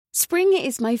Spring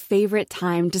is my favorite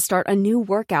time to start a new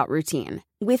workout routine.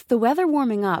 With the weather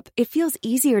warming up, it feels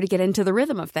easier to get into the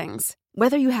rhythm of things.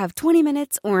 Whether you have 20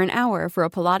 minutes or an hour for a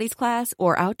Pilates class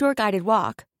or outdoor guided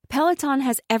walk, Peloton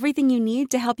has everything you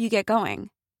need to help you get going.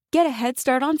 Get a head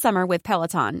start on summer with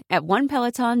Peloton at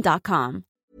onepeloton.com.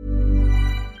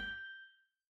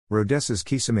 Rhodessa's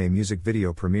Kisame music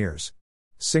video premieres.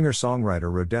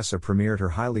 Singer-songwriter Rhodessa premiered her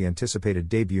highly anticipated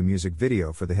debut music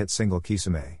video for the hit single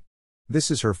Kisame.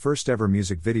 This is her first ever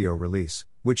music video release,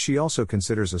 which she also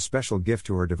considers a special gift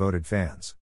to her devoted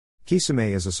fans.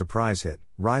 Kisame is a surprise hit,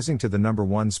 rising to the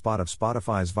 #1 spot of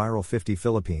Spotify's Viral 50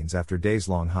 Philippines after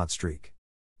days-long hot streak.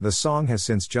 The song has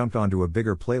since jumped onto a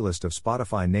bigger playlist of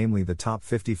Spotify, namely the Top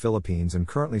 50 Philippines, and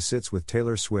currently sits with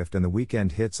Taylor Swift and The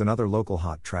Weeknd hits and other local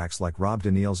hot tracks like Rob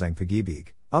Daniel's Ang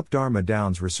Pag-ibig, Up Dharma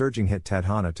Down's resurging hit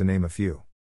Tadhana, to name a few.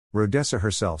 Rhodessa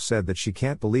herself said that she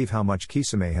can't believe how much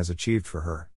Kisame has achieved for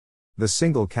her. The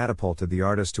single catapulted the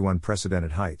artist to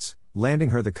unprecedented heights,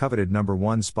 landing her the coveted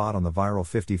 #1 spot on the Viral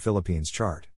 50 Philippines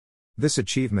chart. This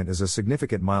achievement is a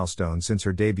significant milestone since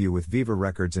her debut with Viva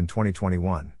Records in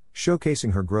 2021,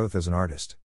 showcasing her growth as an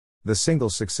artist. The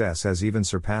single's success has even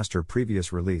surpassed her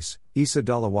previous release, Isa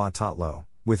Dalawa Tatlo,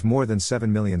 with more than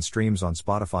 7 million streams on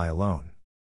Spotify alone.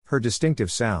 Her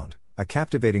distinctive sound, a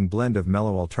captivating blend of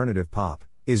mellow alternative pop,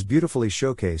 is beautifully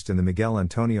showcased in the Miguel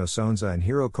Antonio Sonza and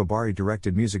Hiro Kobari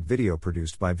directed music video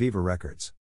produced by Viva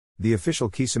Records. The official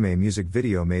Kisame music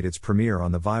video made its premiere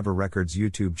on the Viva Records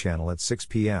YouTube channel at 6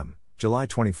 p.m., July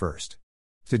 21.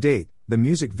 To date, the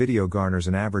music video garners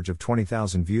an average of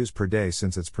 20,000 views per day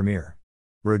since its premiere.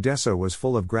 Rhodessa was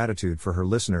full of gratitude for her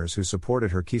listeners who supported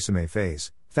her Kisame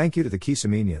phase. "Thank you to the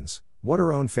Kisamenians, what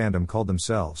her own fandom called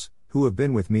themselves, who have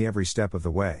been with me every step of the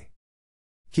way."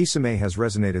 Kisame has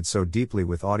resonated so deeply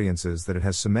with audiences that it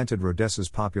has cemented Rhodessa's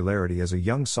popularity as a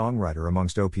young songwriter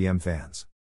amongst OPM fans.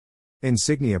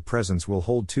 Insignia Presents will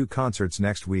hold 2 concerts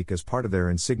next week as part of their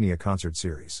Insignia concert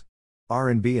series.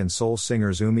 R&B and soul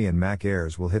singers Umi and Mac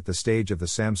Ayres will hit the stage of the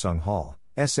Samsung Hall,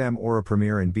 SM Aura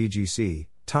premiere in BGC,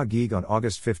 Taguig on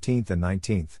August 15 and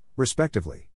 19,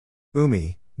 respectively.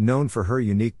 Umi, known for her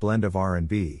unique blend of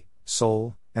R&B,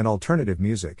 soul, and alternative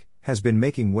music, has been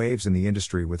making waves in the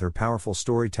industry with her powerful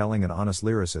storytelling and honest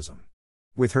lyricism.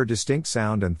 With her distinct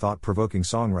sound and thought-provoking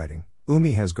songwriting,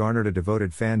 Umi has garnered a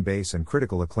devoted fan base and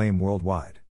critical acclaim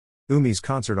worldwide. Umi's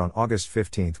concert on August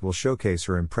 15 will showcase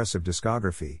her impressive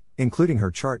discography, including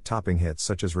her chart-topping hits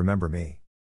such as Remember Me,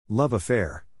 Love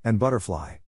Affair, and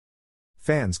Butterfly.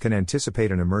 Fans can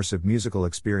anticipate an immersive musical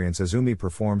experience as Umi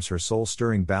performs her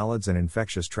soul-stirring ballads and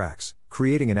infectious tracks,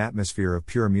 creating an atmosphere of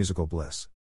pure musical bliss.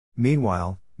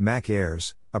 Meanwhile, Mac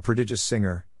Ayres, a prodigious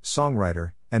singer,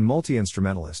 songwriter, and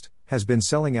multi-instrumentalist, has been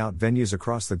selling out venues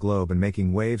across the globe and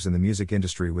making waves in the music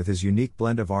industry with his unique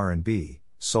blend of R&B,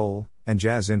 soul, and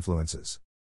jazz influences.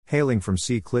 Hailing from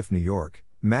Sea Cliff, New York,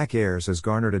 Mac Ayres has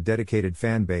garnered a dedicated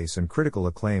fan base and critical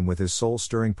acclaim with his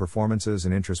soul-stirring performances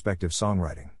and introspective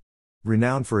songwriting.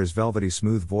 Renowned for his velvety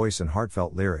smooth voice and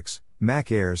heartfelt lyrics,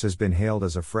 Mac Ayres has been hailed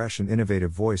as a fresh and innovative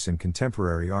voice in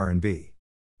contemporary R&B.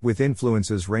 With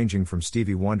influences ranging from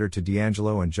Stevie Wonder to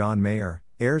D'Angelo and John Mayer,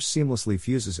 Ayres seamlessly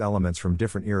fuses elements from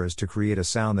different eras to create a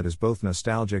sound that is both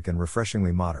nostalgic and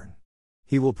refreshingly modern.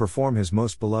 He will perform his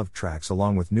most beloved tracks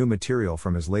along with new material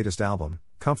from his latest album,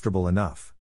 Comfortable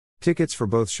Enough. Tickets for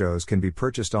both shows can be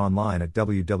purchased online at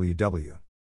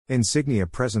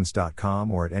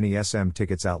www.insigniapresents.com or at any SM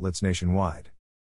Tickets outlets nationwide.